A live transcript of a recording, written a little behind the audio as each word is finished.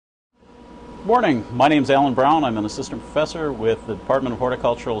Morning. My name is Allan Brown. I'm an assistant professor with the Department of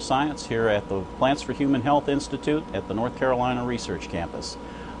Horticultural Science here at the Plants for Human Health Institute at the North Carolina Research Campus.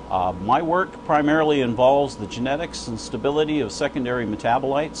 My work primarily involves the genetics and stability of secondary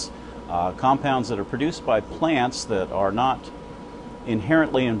metabolites, compounds that are produced by plants that are not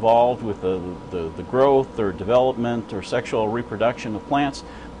inherently involved with the growth or development or sexual reproduction of plants,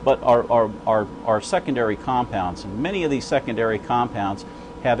 but are secondary compounds. And many of these secondary compounds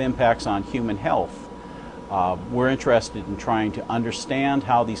have impacts on human health. We're interested in trying to understand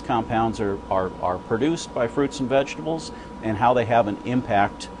how these compounds are produced by fruits and vegetables and how they have an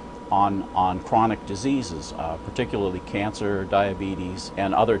impact on chronic diseases, particularly cancer, diabetes,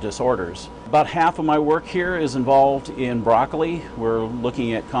 and other disorders. About half of my work here is involved in broccoli. We're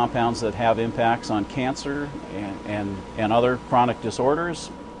looking at compounds that have impacts on cancer and other chronic disorders.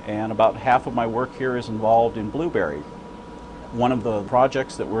 And about half of my work here is involved in blueberry. One of the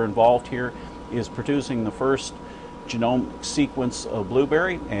projects that we're involved here is producing the first genome sequence of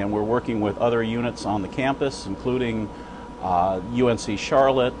blueberry, and we're working with other units on the campus, including UNC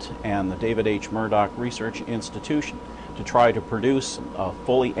Charlotte and the David H. Murdoch Research Institution, to try to produce a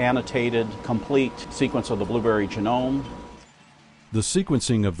fully annotated, complete sequence of the blueberry genome. The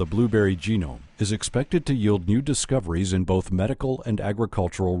sequencing of the blueberry genome is expected to yield new discoveries in both medical and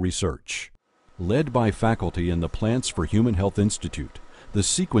agricultural research. Led by faculty in the Plants for Human Health Institute, the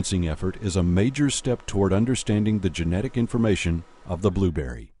sequencing effort is a major step toward understanding the genetic information of the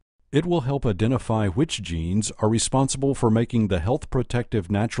blueberry. It will help identify which genes are responsible for making the health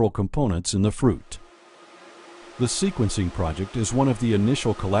protective natural components in the fruit. The sequencing project is one of the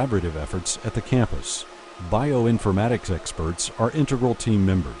initial collaborative efforts at the campus. Bioinformatics experts are integral team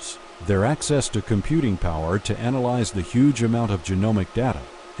members. Their access to computing power to analyze the huge amount of genomic data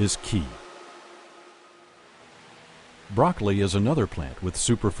is key. Broccoli is another plant with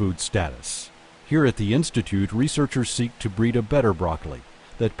superfood status. Here at the Institute, researchers seek to breed a better broccoli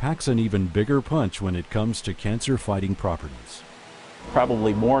that packs an even bigger punch when it comes to cancer-fighting properties.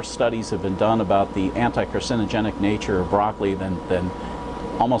 Probably more studies have been done about the anti-carcinogenic nature of broccoli than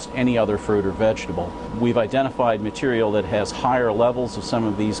almost any other fruit or vegetable. We've identified material that has higher levels of some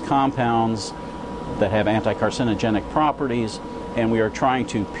of these compounds that have anti-carcinogenic properties, and we are trying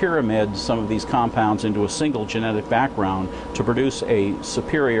to pyramid some of these compounds into a single genetic background to produce a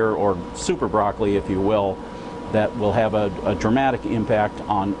superior or super broccoli, if you will, that will have a dramatic impact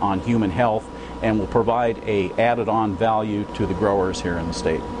on human health and will provide a added-on value to the growers here in the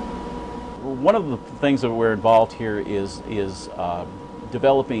state. One of the things that we're involved here is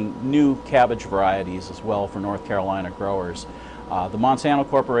developing new cabbage varieties as well for North Carolina growers. The Monsanto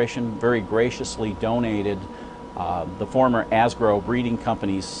Corporation very graciously donated the former Asgrow breeding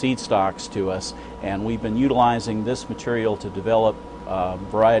company's seed stocks to us, and we've been utilizing this material to develop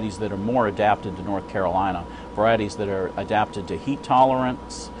varieties that are more adapted to North Carolina, varieties that are adapted to heat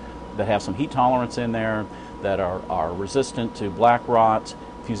tolerance, that have some heat tolerance in there, that are resistant to black rot,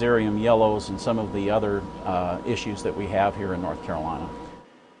 fusarium yellows, and some of the other issues that we have here in North Carolina.